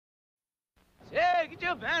get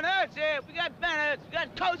your banners. Yeah, we got banners. We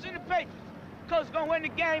got Colts in the paper. Colts gonna win the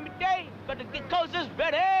game today, but the Colts is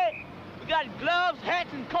ready. We got gloves, hats,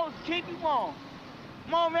 and coats to keep you warm.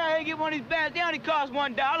 Come on, man, here, get one of these banners. They only cost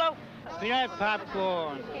 $1. We have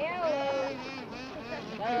popcorn.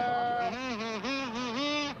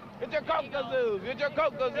 Get your Coca-Zoos. Get your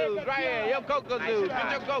Coca-Zoos. Right here, your Coca-Zoos.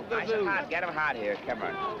 Get your Coca-Zoos. Nice and hot. Get them hot here. Come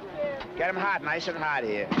on. Get them hot, nice and hot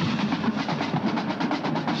here.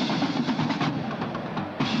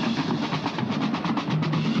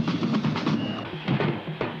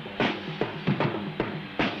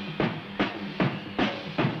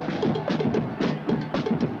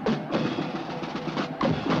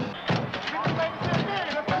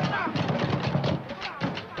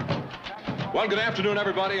 Well, good afternoon,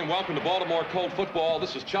 everybody, and welcome to Baltimore Colt football.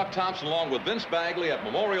 This is Chuck Thompson along with Vince Bagley at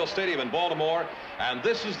Memorial Stadium in Baltimore, and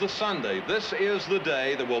this is the Sunday. This is the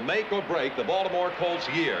day that will make or break the Baltimore Colts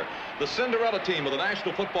year. The Cinderella team of the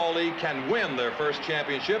National Football League can win their first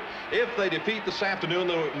championship if they defeat this afternoon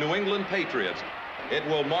the New England Patriots. It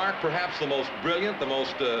will mark perhaps the most brilliant, the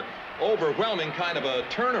most overwhelming kind of a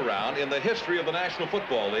turnaround in the history of the National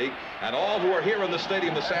Football League, and all who are here in the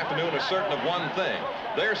stadium this afternoon are certain of one thing.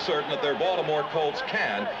 They're certain that their Baltimore Colts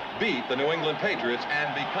can beat the New England Patriots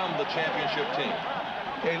and become the championship team.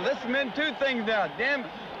 Hey, listen, men, two things now. Damn,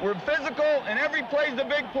 we're physical, and every play's a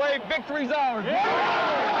big play. Victory's ours.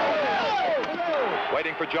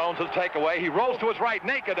 Waiting for Jones to take away. He rolls to his right,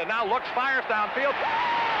 naked, and now looks, fires downfield.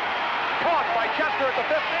 Caught by Chester at the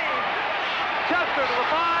 15. Chester to the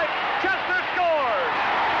 5. Chester scores!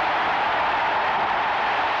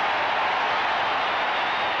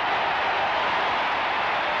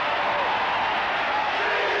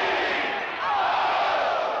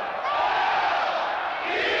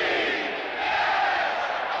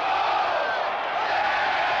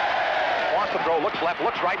 Wants to throw, looks left,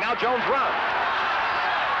 looks right. Now Jones runs.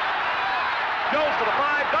 Jones to the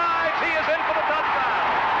 5, dives. He is in for the touchdown.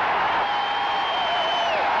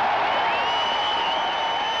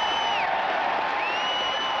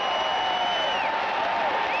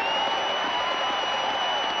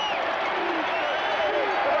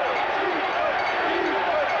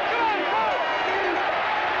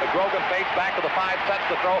 Grogan fakes back to the 5, sets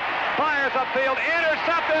the throw, fires upfield,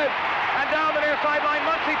 intercepted, and down the near sideline,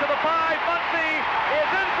 Muncie to the 5. Muncie is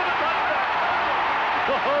in for the touchdown.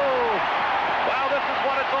 Whoa. Well, this is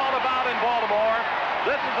what it's all about in Baltimore.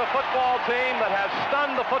 This is a football team that has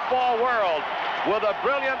stunned the football world with a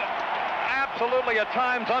brilliant, absolutely at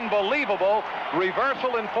times unbelievable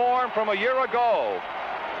reversal in form from a year ago.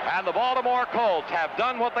 And the Baltimore Colts have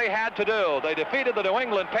done what they had to do. They defeated the New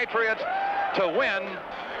England Patriots to win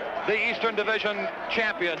the Eastern Division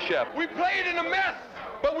Championship. We played in a mess,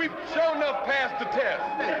 but we sure enough passed the test.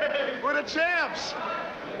 We're the champs.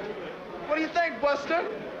 What do you think, Buster?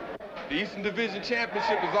 The Eastern Division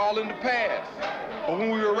Championship is all in the past. But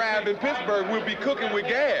when we arrive in Pittsburgh, we'll be cooking with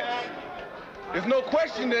gas. There's no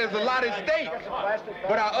question there's a lot at stake,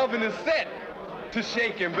 but our oven is set to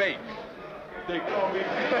shake and bake.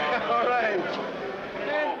 All right.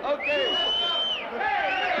 Okay.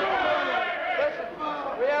 Listen,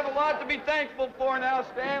 we have a lot to be thankful for now.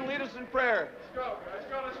 Stan, lead us in prayer. Let's go. Let's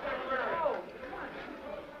go. Let's go.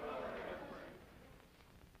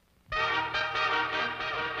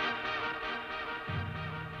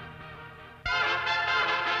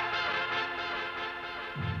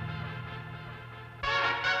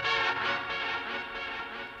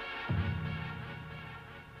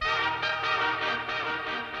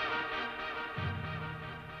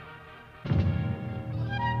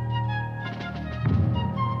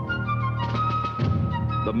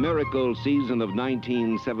 The miracle season of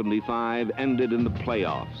 1975 ended in the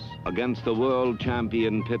playoffs against the world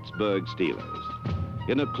champion Pittsburgh Steelers.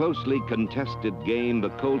 In a closely contested game,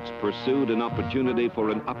 the Colts pursued an opportunity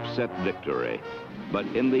for an upset victory, but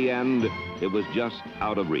in the end, it was just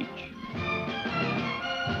out of reach.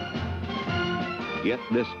 Yet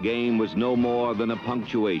this game was no more than a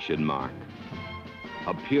punctuation mark,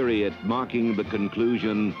 a period marking the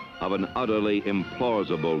conclusion of an utterly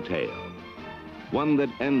implausible tale. One that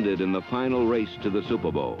ended in the final race to the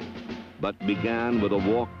Super Bowl, but began with a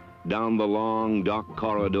walk down the long, dark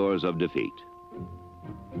corridors of defeat.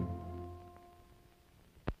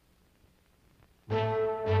 The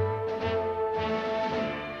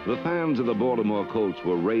fans of the Baltimore Colts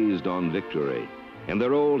were raised on victory, and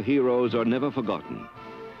their old heroes are never forgotten.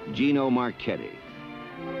 Gino Marchetti,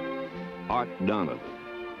 Art Donovan,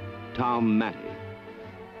 Tom Matty,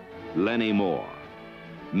 Lenny Moore.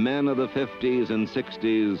 Men of the 50s and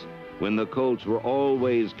 60s when the Colts were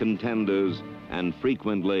always contenders and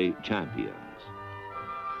frequently champions.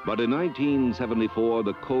 But in 1974,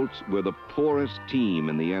 the Colts were the poorest team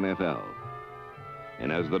in the NFL.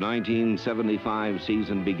 And as the 1975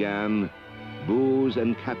 season began, boos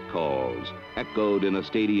and catcalls echoed in a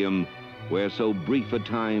stadium where so brief a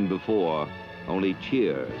time before, only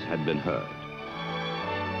cheers had been heard.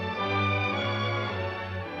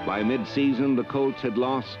 By mid-season, the Colts had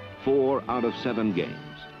lost 4 out of 7 games.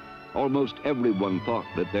 Almost everyone thought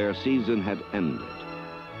that their season had ended.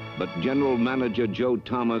 But General Manager Joe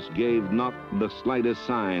Thomas gave not the slightest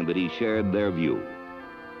sign that he shared their view.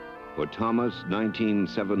 For Thomas,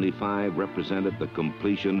 1975 represented the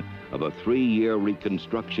completion of a 3-year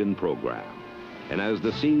reconstruction program. And as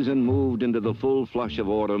the season moved into the full flush of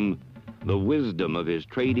autumn, the wisdom of his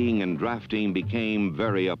trading and drafting became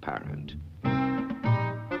very apparent.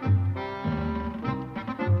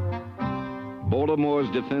 Baltimore's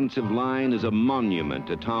defensive line is a monument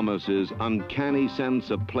to Thomas's uncanny sense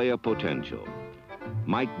of player potential.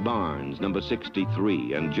 Mike Barnes, number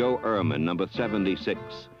 63, and Joe Ehrman, number 76,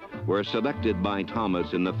 were selected by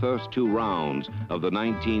Thomas in the first 2 rounds of the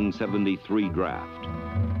 1973 draft.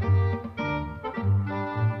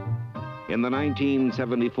 In the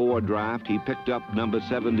 1974 draft, he picked up number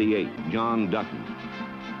 78, John Dutton,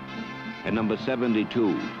 and number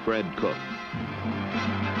 72, Fred Cook.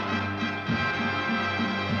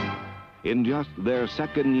 In just their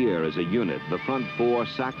second year as a unit, the front 4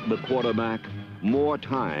 sacked the quarterback more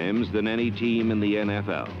times than any team in the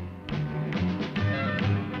NFL.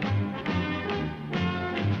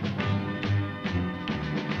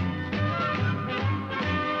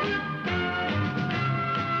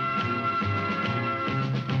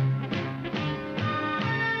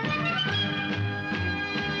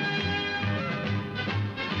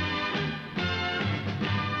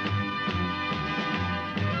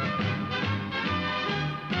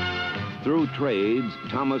 Through trades,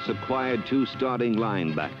 Thomas acquired 2 starting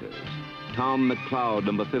linebackers, Tom McLeod,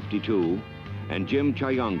 number 52, and Jim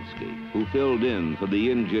Chayonsky, who filled in for the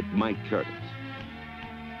injured Mike Curtis.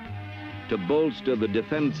 To bolster the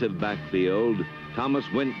defensive backfield, Thomas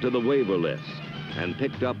went to the waiver list and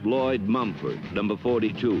picked up Lloyd Mumford, number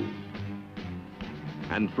 42,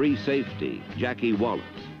 and free safety Jackie Wallace,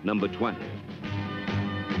 number 20.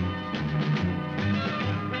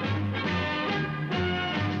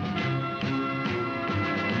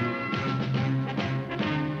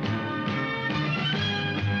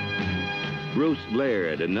 Bruce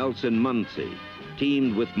Laird and Nelson Muncy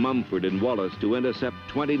teamed with Mumford and Wallace to intercept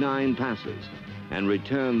 29 passes and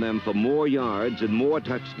return them for more yards and more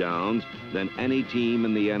touchdowns than any team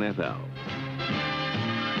in the NFL.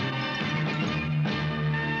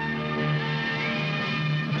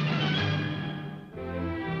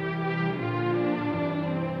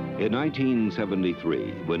 In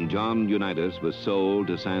 1973, when John Unitas was sold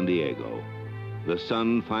to San Diego, the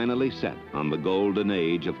sun finally set on the golden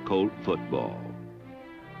age of Colt football.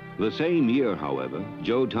 The same year, however,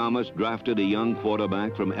 Joe Thomas drafted a young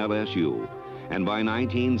quarterback from LSU, and by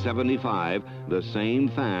 1975, the same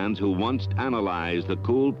fans who once analyzed the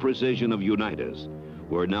cool precision of Unitas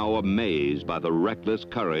were now amazed by the reckless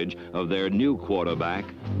courage of their new quarterback,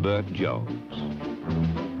 Burt Jones.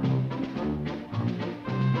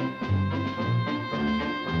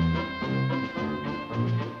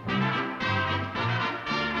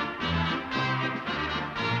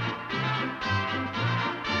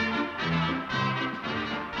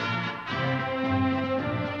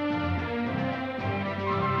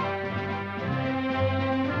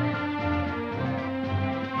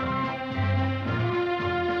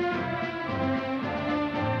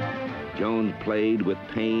 Jones played with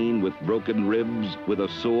pain, with broken ribs, with a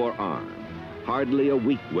sore arm. Hardly a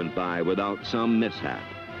week went by without some mishap.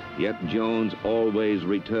 Yet Jones always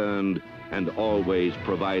returned and always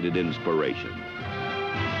provided inspiration.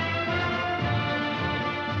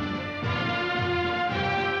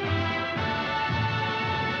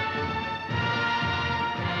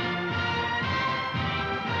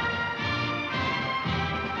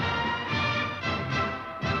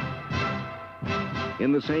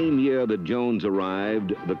 In the same year that Jones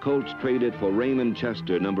arrived, the Colts traded for Raymond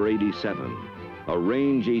Chester, number 87, a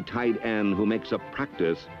rangy tight end who makes a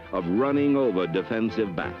practice of running over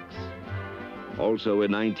defensive backs. Also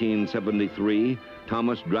in 1973,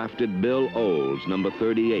 Thomas drafted Bill Olds, number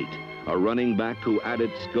 38, a running back who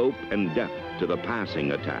added scope and depth to the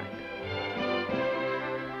passing attack.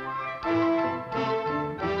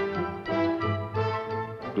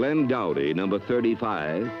 Glenn Dowdy, number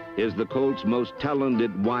 35, is the Colts' most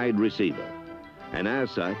talented wide receiver. And as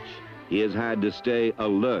such, he has had to stay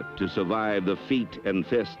alert to survive the feet and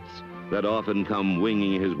fists that often come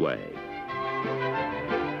winging his way.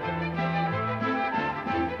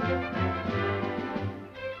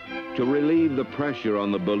 To relieve the pressure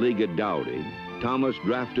on the beleaguered Dowdy, Thomas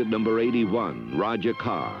drafted number 81, Roger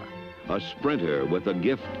Carr, a sprinter with a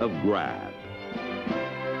gift of grab.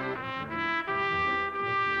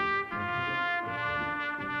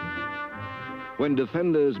 When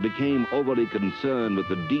defenders became overly concerned with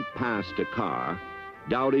the deep pass to Carr,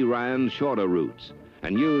 Dowdy ran shorter routes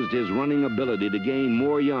and used his running ability to gain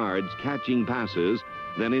more yards catching passes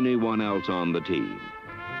than anyone else on the team.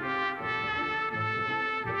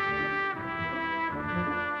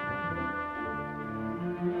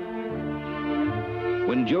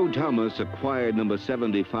 When Joe Thomas acquired number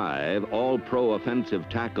 75, All-Pro offensive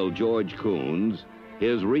tackle George Coons,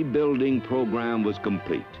 his rebuilding program was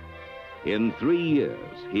complete. In 3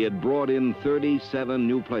 years, he had brought in 37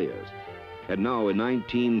 new players. And now in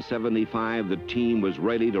 1975, the team was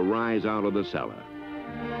ready to rise out of the cellar.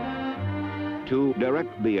 To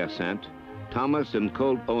direct the ascent, Thomas and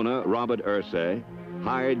Colt owner Robert Irsay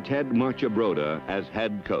hired Ted Marchibroda as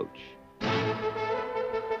head coach.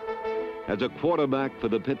 As a quarterback for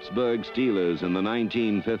the Pittsburgh Steelers in the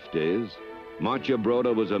 1950s,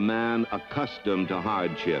 Marchibroda was a man accustomed to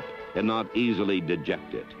hardship and not easily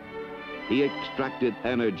dejected. He extracted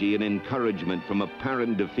energy and encouragement from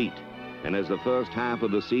apparent defeat, and as the first half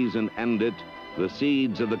of the season ended, the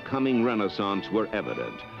seeds of the coming renaissance were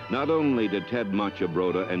evident, not only to Ted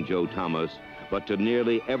Marchibroda and Joe Thomas, but to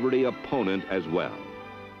nearly every opponent as well.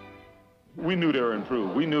 We knew they were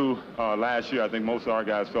improved. We knew last year, I think most of our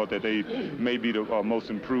guys felt that they may be the most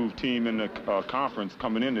improved team in the conference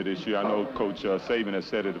coming into this year. I know Coach Saban has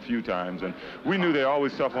said it a few times, and we knew they're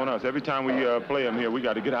always tough on us. Every time we play them here, we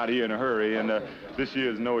got to get out of here in a hurry, and this year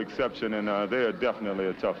is no exception, and they're definitely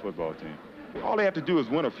a tough football team. All they have to do is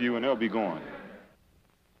win a few, and they'll be going.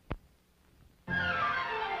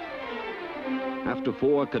 After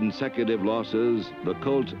 4 consecutive losses, the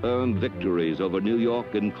Colts earned victories over New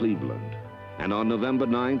York and Cleveland. And on November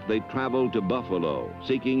 9th, they traveled to Buffalo,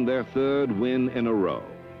 seeking their 3rd win in a row.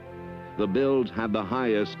 The Bills had the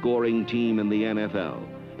highest scoring team in the NFL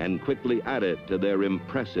and quickly added to their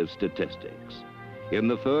impressive statistics. In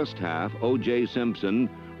the first half, O.J. Simpson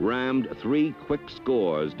rammed 3 quick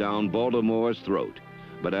scores down Baltimore's throat.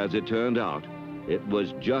 But as it turned out, it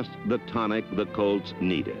was just the tonic the Colts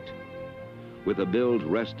needed. With the Bills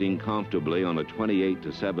resting comfortably on a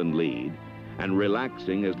 28-7 lead and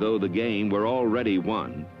relaxing as though the game were already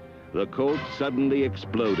won, the Colts suddenly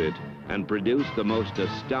exploded and produced the most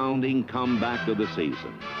astounding comeback of the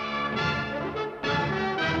season.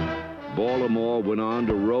 Baltimore went on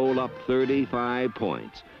to roll up 35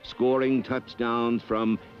 points, scoring touchdowns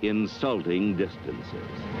from insulting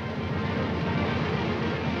distances.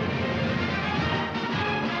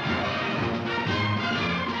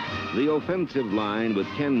 The offensive line with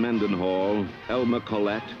Ken Mendenhall, Elmer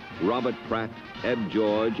Collette, Robert Pratt, Ed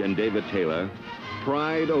George, and David Taylor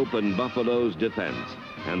pried open Buffalo's defense,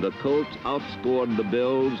 and the Colts outscored the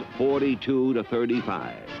Bills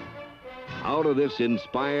 42-35. Out of this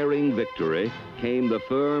inspiring victory came the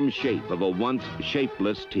firm shape of a once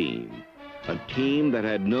shapeless team, a team that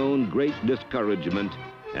had known great discouragement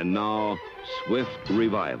and now swift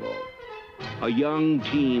revival. A young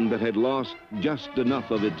team that had lost just enough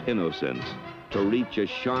of its innocence to reach a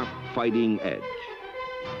sharp fighting edge.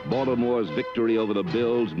 Baltimore's victory over the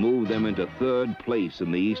Bills moved them into 3rd place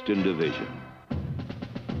in the Eastern Division.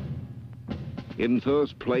 In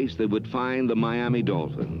 1st place, they would find the Miami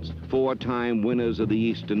Dolphins, 4-time winners of the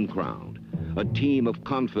Eastern Crown, a team of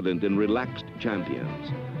confident and relaxed champions,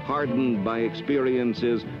 hardened by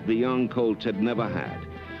experiences the young Colts had never had.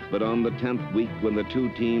 But on the 10th week, when the 2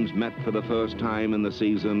 teams met for the first time in the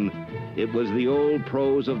season, it was the old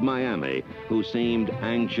pros of Miami who seemed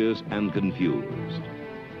anxious and confused.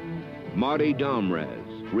 Marty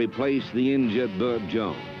Domrez replaced the injured Burt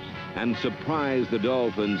Jones and surprised the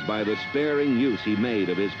Dolphins by the sparing use he made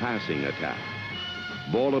of his passing attack.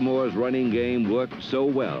 Baltimore's running game worked so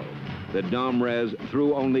well that Domrez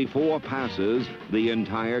threw only 4 passes the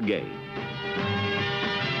entire game.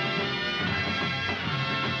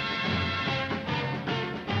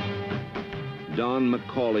 Don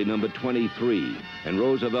McCauley, number 23, and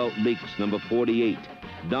Roosevelt Leaks, number 48,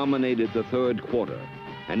 dominated the 3rd quarter.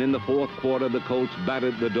 And in the 4th quarter, the Colts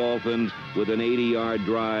battered the Dolphins with an 80-yard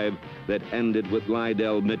drive that ended with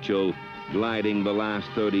Lydell Mitchell gliding the last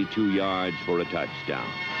 32 yards for a touchdown.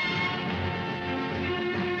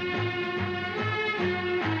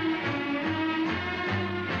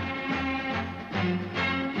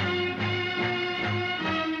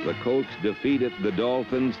 The Colts defeated the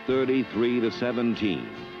Dolphins 33-17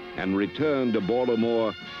 and returned to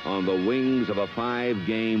Baltimore on the wings of a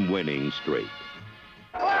 5-game winning streak.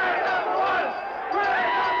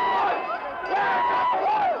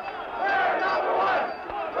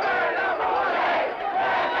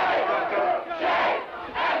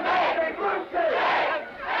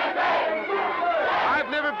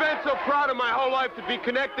 been so proud of my whole life to be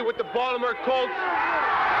connected with the Baltimore Colts.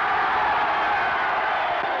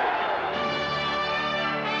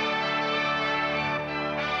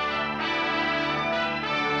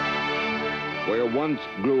 Where once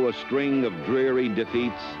grew a string of dreary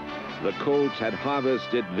defeats, the Colts had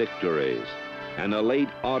harvested victories, and a late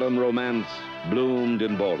autumn romance bloomed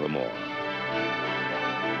in Baltimore.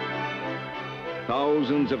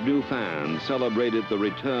 Thousands of new fans celebrated the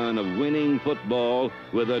return of winning football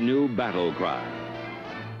with a new battle cry.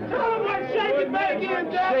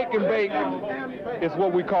 Shake and bake is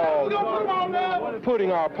what we call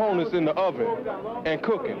putting our opponents in the oven and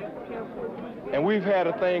cooking. And we've had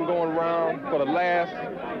a thing going around for the last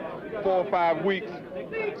 4 or 5 weeks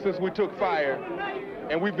since we took fire,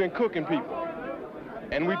 and we've been cooking people.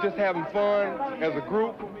 And we just having fun as a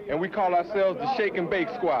group, and we call ourselves the Shake and Bake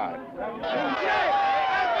Squad.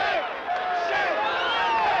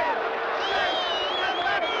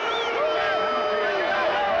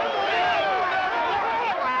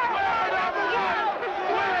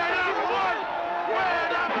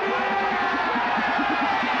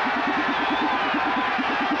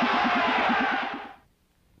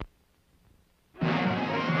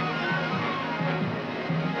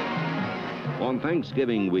 On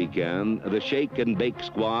Thanksgiving weekend, the Shake and Bake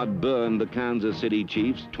Squad burned the Kansas City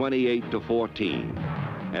Chiefs 28-14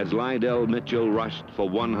 as Lydell Mitchell rushed for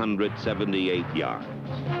 178 yards.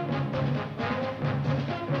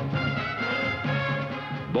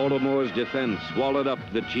 Baltimore's defense swallowed up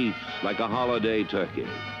the Chiefs like a holiday turkey.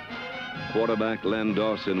 Quarterback Len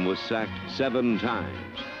Dawson was sacked 7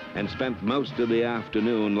 times and spent most of the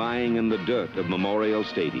afternoon lying in the dirt of Memorial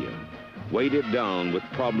Stadium, weighted down with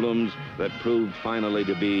problems that proved finally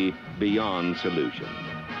to be beyond solution.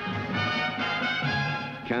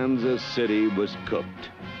 Kansas City was cooked.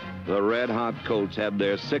 The red-hot Colts had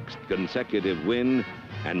their 6th consecutive win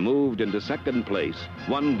and moved into 2nd place,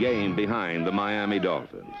 1 game behind the Miami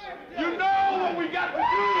Dolphins. You know what we got to do!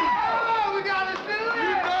 Oh, we got to do it!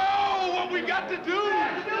 You know what we got to do!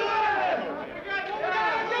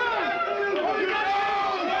 You know what we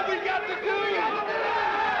got to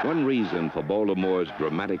do! One reason for Baltimore's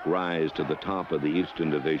dramatic rise to the top of the Eastern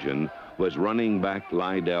Division was running back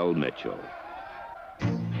Lydell Mitchell.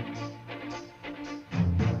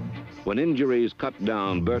 When injuries cut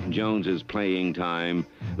down Burt Jones's playing time,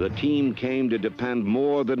 the team came to depend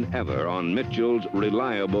more than ever on Mitchell's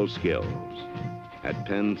reliable skills. At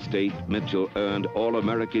Penn State, Mitchell earned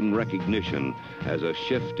All-American recognition as a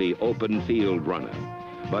shifty open field runner,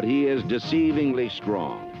 but he is deceivingly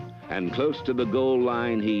strong. And close to the goal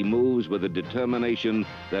line, he moves with a determination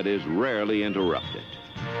that is rarely interrupted.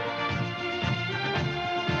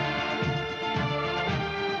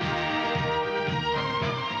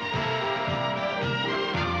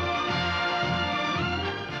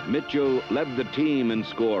 Mitchell led the team in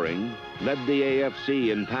scoring, led the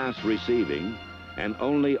AFC in pass receiving, and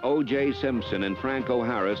only O.J. Simpson and Franco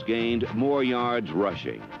Harris gained more yards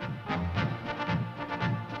rushing.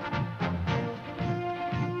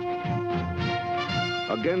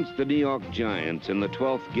 Against the New York Giants in the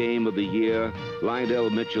 12th game of the year,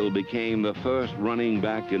 Lydell Mitchell became the first running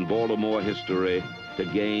back in Baltimore history to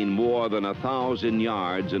gain more than 1,000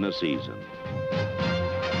 yards in a season.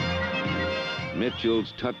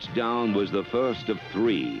 Mitchell's touchdown was the first of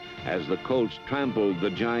 3 as the Colts trampled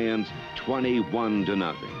the Giants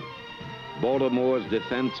 21-0. Baltimore's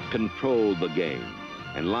defense controlled the game,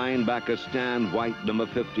 and linebacker Stan White, number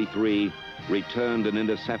 53, returned an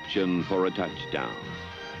interception for a touchdown.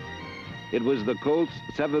 It was the Colts'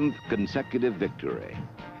 7th consecutive victory,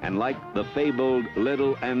 and like the fabled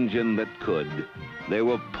little engine that could, they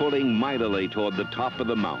were pulling mightily toward the top of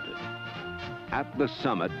the mountain. At the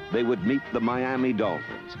summit, they would meet the Miami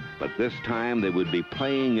Dolphins, but this time they would be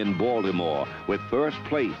playing in Baltimore with first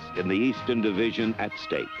place in the Eastern Division at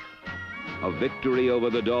stake. A victory over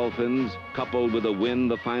the Dolphins, coupled with a win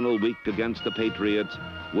the final week against the Patriots,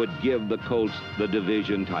 would give the Colts the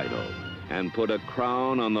division title and put a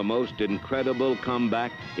crown on the most incredible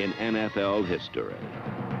comeback in NFL history.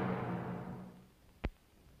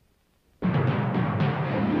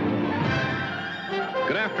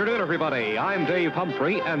 Good afternoon, everybody. I'm Dave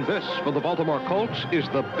Humphrey, and this, for the Baltimore Colts, is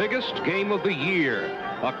the biggest game of the year.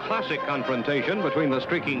 A classic confrontation between the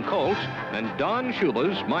streaking Colts and Don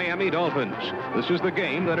Shula's Miami Dolphins. This is the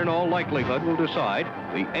game that in all likelihood will decide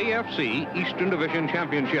the AFC Eastern Division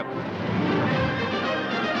Championship.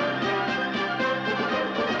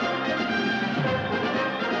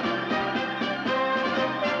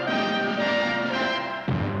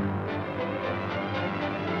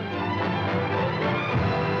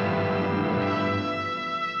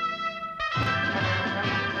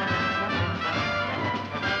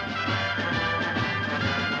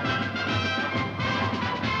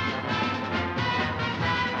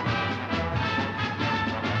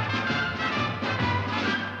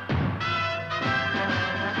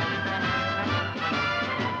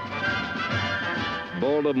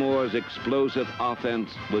 Baltimore's explosive offense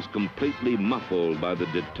was completely muffled by the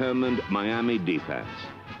determined Miami defense.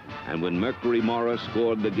 And when Mercury Morris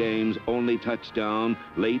scored the game's only touchdown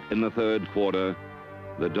late in the third quarter,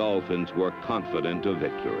 the Dolphins were confident of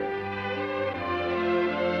victory.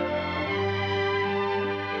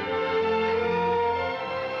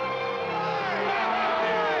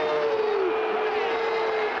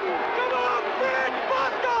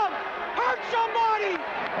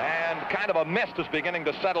 Kind of a mist is beginning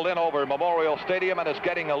to settle in over Memorial Stadium and is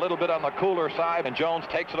getting a little bit on the cooler side, and Jones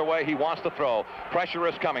takes it away. He wants to throw. Pressure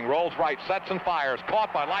is coming. Rolls right, sets and fires.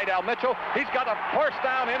 Caught by Lydell Mitchell. He's got a first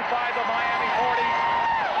down inside the Miami 40.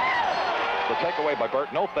 The takeaway by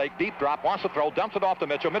Burt. No fake. Deep drop. Wants to throw. Dumps it off to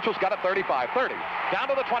Mitchell. Mitchell's got it 35, 30. Down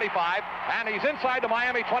to the 25, and he's inside the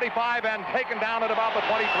Miami 25 and taken down at about the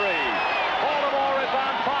 23. Baltimore is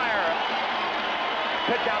on fire.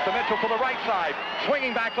 Pitch out to Mitchell to the right side.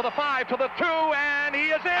 Swinging back to the 5, to the 2, and he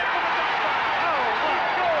is in for the touchdown. Oh, my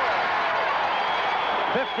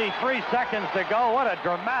God. 53 seconds to go. What a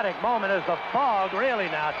dramatic moment. Is the fog really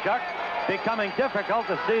now, Chuck, becoming difficult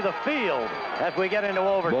to see the field as we get into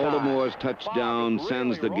overtime. Baltimore's touchdown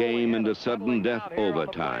sends the game into sudden death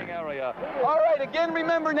overtime. All right, again,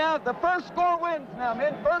 remember now, the first score wins now,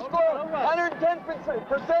 man. First score,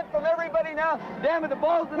 110% from everybody now. Damn it, the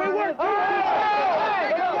ball's in our hands.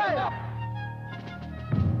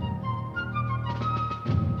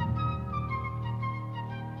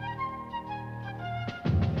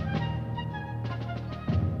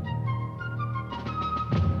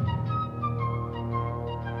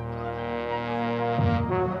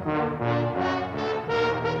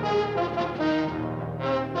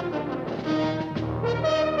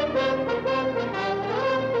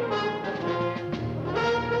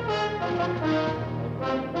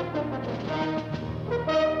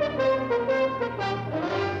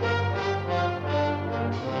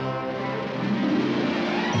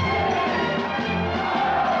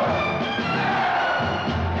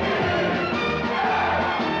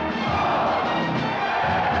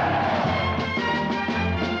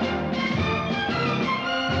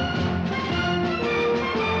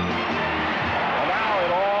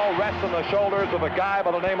 On the shoulders of a guy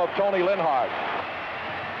by the name of Tony Linhart.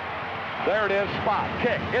 There it is, spot,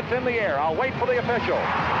 kick, it's in the air. I'll wait for the official.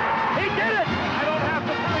 He did it! I don't have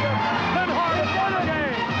to tell you, Linhart has won the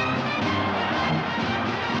game!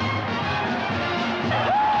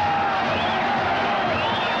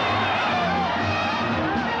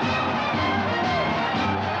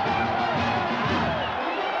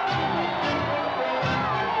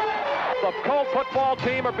 The Colt football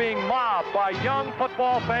team are being mobbed by young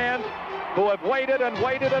football fans who have waited and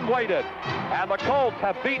waited and waited. And the Colts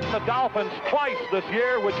have beaten the Dolphins twice this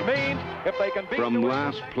year, which means if they can beat... From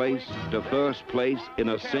last place to first place in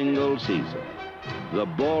a single season, the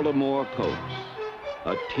Baltimore Colts,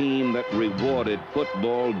 a team that rewarded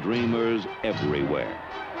football dreamers everywhere.